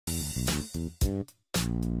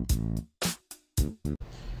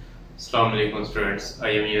अस्सलामुअलैकुम students,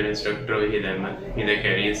 I am your instructor Waheed Ahmad. मेरा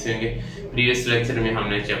career से होंगे। प्रीवियस लेक्चर में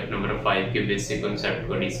हमने चैप्टर नंबर 5 के बेसिक कॉन्सेप्ट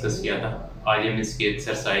को डिस्कस किया था। आज हम इसकी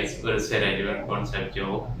एक्सरसाइज और इससे रेलेवेंट कॉन्सेप्ट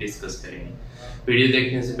जो डिस्कस करेंगे। वीडियो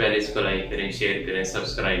देखने से पहले इसको लाइक करें, शेयर करें,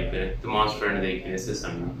 सब्सक्राइब करें, तमाम स्टूडेंट देखने से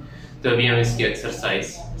समझें। तो अभी हम इसकी एक्सरसाइज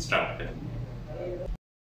स्टार्ट करेंगे।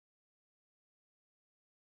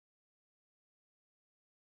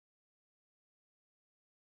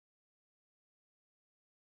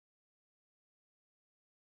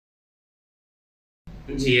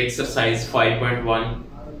 जी एक्सरसाइज 5.1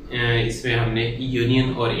 इसमें हमने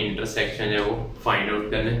यूनियन और इंटरसेक्शन है वो फाइंड आउट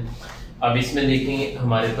करना है। अब इसमें देखेंगे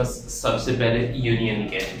हमारे पास सबसे पहले यूनियन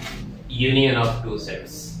क्या है। Union of two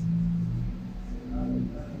sets,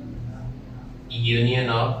 union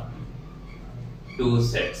of two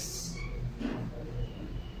sets.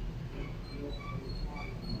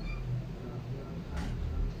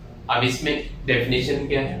 अब इसमें डेफिनेशन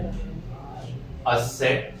क्या है? A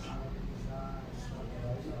set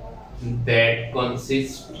that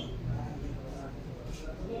consists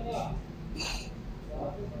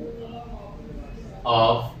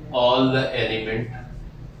of all the element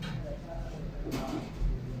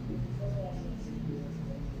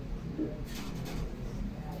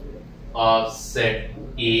of set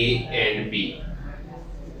A and B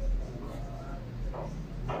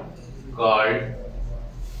called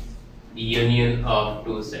union of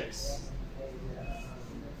two sets।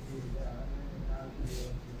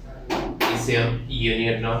 इसे हम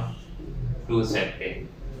यूनियन ऑफ टू सेट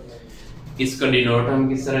कहेंगे। इसका denote हम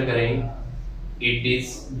किस तरह करेंगे? It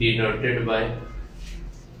is denoted by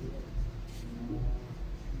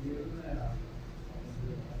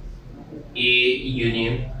A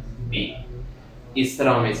union B. इस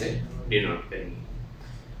तरह हम इसे डिनोट करेंगे।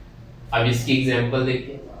 अब इसकी एग्जांपल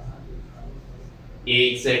देखिए।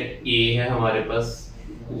 एक सेट ए है हमारे पास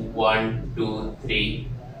 1 2 3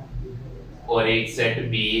 और एक सेट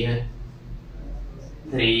बी है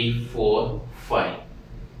 3 4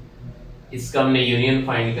 5। इसका हमने यूनियन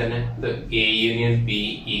फाइंड करना है। तो ए यूनियन बी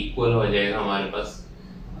इक्वल हो जाएगा हमारे पास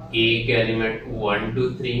ए के एलिमेंट 1 2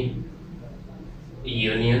 3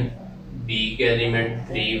 यूनियन बी के एलिमेंट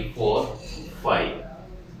 3 4 5।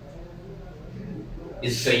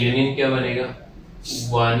 इसका यूनियन क्या बनेगा?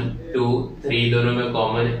 1 2 3 दोनों में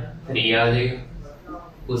कॉमन है, 3 आ जाएगा।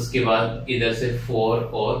 उसके बाद इधर से 4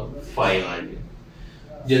 और 5 आ जाएगा।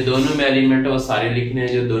 जो दोनों में एलिमेंट है वो सारे लिखने हैं,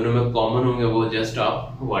 जो दोनों में कॉमन होंगे वो जस्ट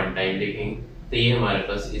आप वन टाइम लिखेंगे। तो ये हमारे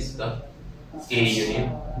पास इसका ए यूनियन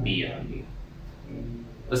बी आ गया।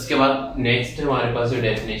 उसके बाद नेक्स्ट हमारे पास जो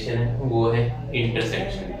डेफिनेशन है वो है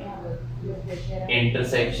intersection.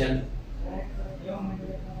 Intersection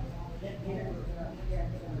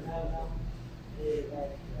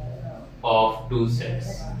of two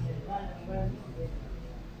sets.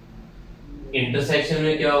 Intersection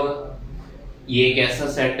में क्या होगा? ये एक ऐसा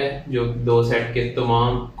सेट है जो दो सेट के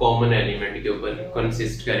तमाम कॉमन एलिमेंट के ऊपर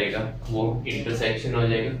कंसिस्ट करेगा, वो इंटरसेक्शन हो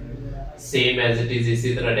जाएगा। सेम एज इट इज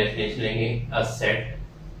इसी तरह डेफिनेशन लेंगे। A set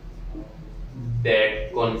that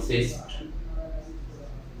consist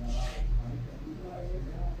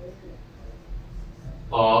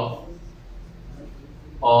of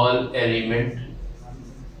all element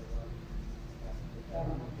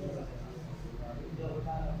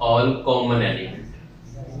all common element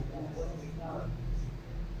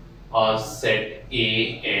और सेट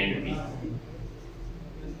ए एंड बी।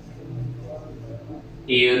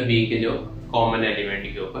 ए और बी के जो कॉमन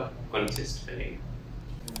एलिमेंट के ऊपर कंसिस्ट करेंगे।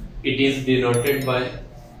 It is denoted by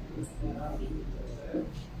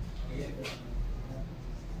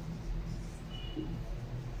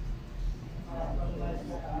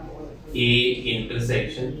A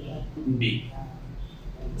intersection B.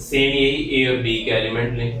 Same यही ए और बी के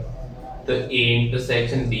एलिमेंट लें तो ए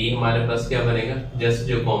इंटरसेक्शन बी हमारे पास क्या बनेगा? जस्ट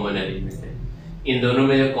जो कॉमन एलिमेंट है, इन दोनों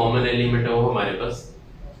में जो कॉमन एलिमेंट है वो हमारे पास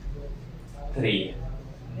 3 है।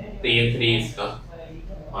 तो ये 3 इसका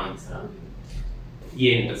आंसर।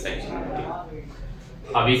 ये इंटरसेक्शन है।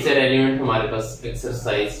 अब इससे एलिमेंट हमारे पास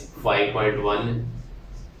एक्सरसाइज 5.1 है।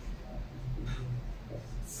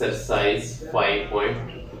 एक्सरसाइज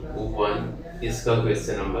 5.1 इसका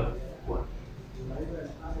क्वेश्चन नंबर 1।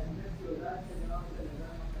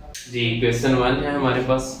 जी क्वेश्चन 1 है हमारे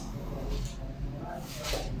पास।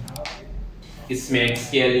 इसमें x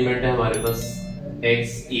के एलिमेंट है हमारे पास।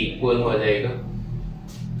 x इक्वल हो जाएगा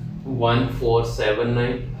 1 4 7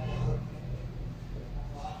 9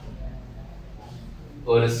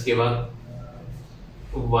 और इसके बाद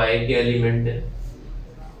y के एलिमेंट है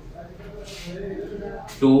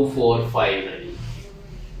 2 4 5 9।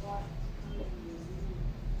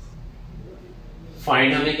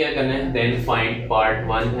 फाइंड हमें क्या करना है, देन फाइंड पार्ट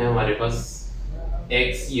 1 है हमारे पास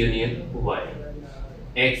x union y,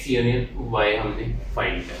 x union y हमने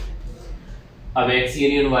फाइंड करना है। अब x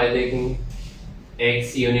यूनियन y देखेंगे,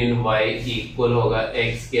 x यूनियन y इक्वल होगा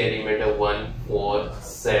x के एलिमेंट है 1 4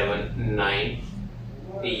 7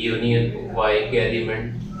 9 यूनियन y के एलिमेंट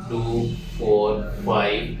 2 4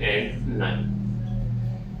 5 एंड 9।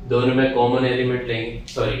 दोनों में कॉमन एलिमेंट लेंगे,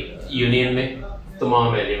 सॉरी यूनियन में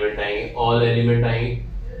तमाम एलिमेंट आएंगे, ऑल एलिमेंट आएंगे।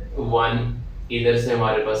 1 इधर से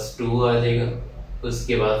हमारे पास 2 आ जाएगा,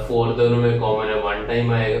 उसके बाद 4 दोनों में कॉमन है 1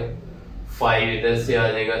 टाइम आएगा, 5 इधर से आ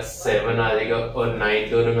जाएगा 7 आ जाएगा और 9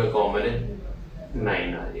 दोनों में कॉमन है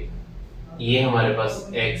 9 आ जाएगा। ये हमारे पास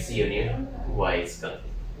x यूनियन y का,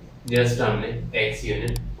 जस्ट हमने x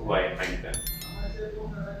यूनियन y फाइंड करना।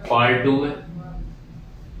 पार्ट 2 है,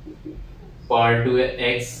 पार्ट 2 है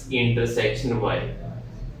x intersection y,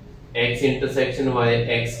 x intersection y,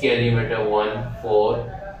 x के एलिमेंट है 1 4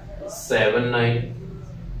 7 9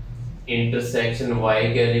 इंटरसेक्शन y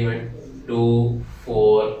के एलिमेंट 2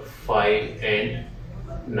 4 5 एंड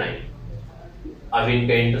 9। अब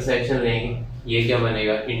इनका इंटरसेक्शन लेंगे, ये क्या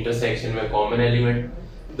बनेगा, इंटरसेक्शन में कॉमन एलिमेंट,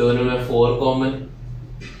 दोनों में 4 कॉमन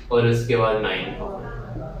और उसके बाद 9 कॉमन,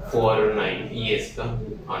 4 और 9, ये इसका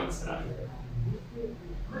आंसर आ गया।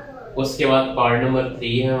 उसके बाद पार्ट नंबर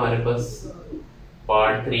 3 है हमारे पास,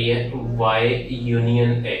 पार्ट 3 है y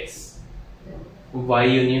union x, y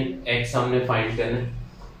union x हमने फाइंड करना है।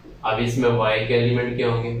 अब इसमें y के एलिमेंट क्या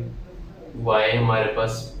होंगे, y हमारे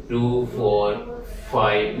पास 2 4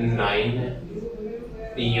 5 9 है,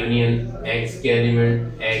 यूनियन x के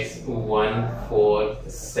एलिमेंट x 1 4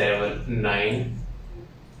 7 9,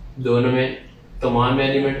 दोनों में तमाम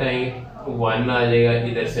एलिमेंट आएंगे, 1 आ जाएगा,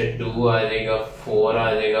 इधर से 2 आ जाएगा, 4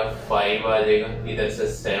 आ जाएगा, 5 आ जाएगा, इधर से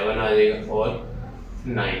 7 आ जाएगा और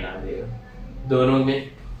 9 आ जाएगा, दोनों में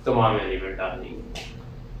तमाम एलिमेंट आ जाएंगे।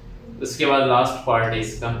 उसके बाद लास्ट पार्ट है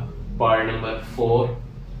इसका, पार्ट नंबर 4।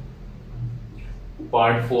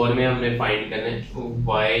 पार्ट 4 में हमने फाइंड करना है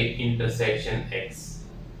y इंटरसेक्शन x।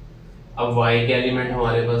 अब y के एलिमेंट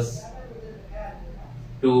हमारे पास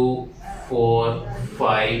 2 4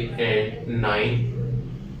 5 एंड 9,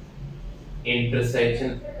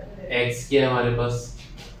 इंटरसेक्शन x के हमारे पास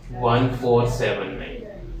 1 4 7 9।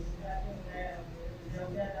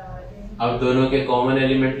 अब दोनों के कॉमन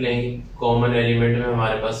एलिमेंट लेंगे, कॉमन एलिमेंट में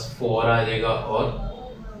हमारे पास 4 आ जाएगा और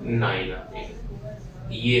 9 आ जाएगा,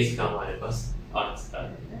 ये इसका हमारे पास आंसर आ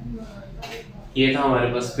जाएगा। ये था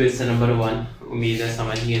हमारे पास क्वेश्चन नंबर 1। उम्मीद है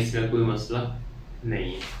समझ गए, इसमें कोई मसला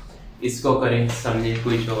नहीं है। इसको करें, समझे,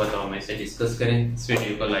 कोई शो बताओ, मैं इसे डिस्कस करें, इस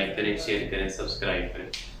वीडियो को लाइक करें, शेयर करें, सब्सक्राइब करें,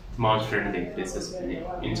 माउस फ्रेंड देखते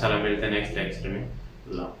हैं। इंशाल्लाह मिलते हैं नेक्स्ट लेक्चर में।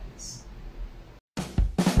 अल्लाह।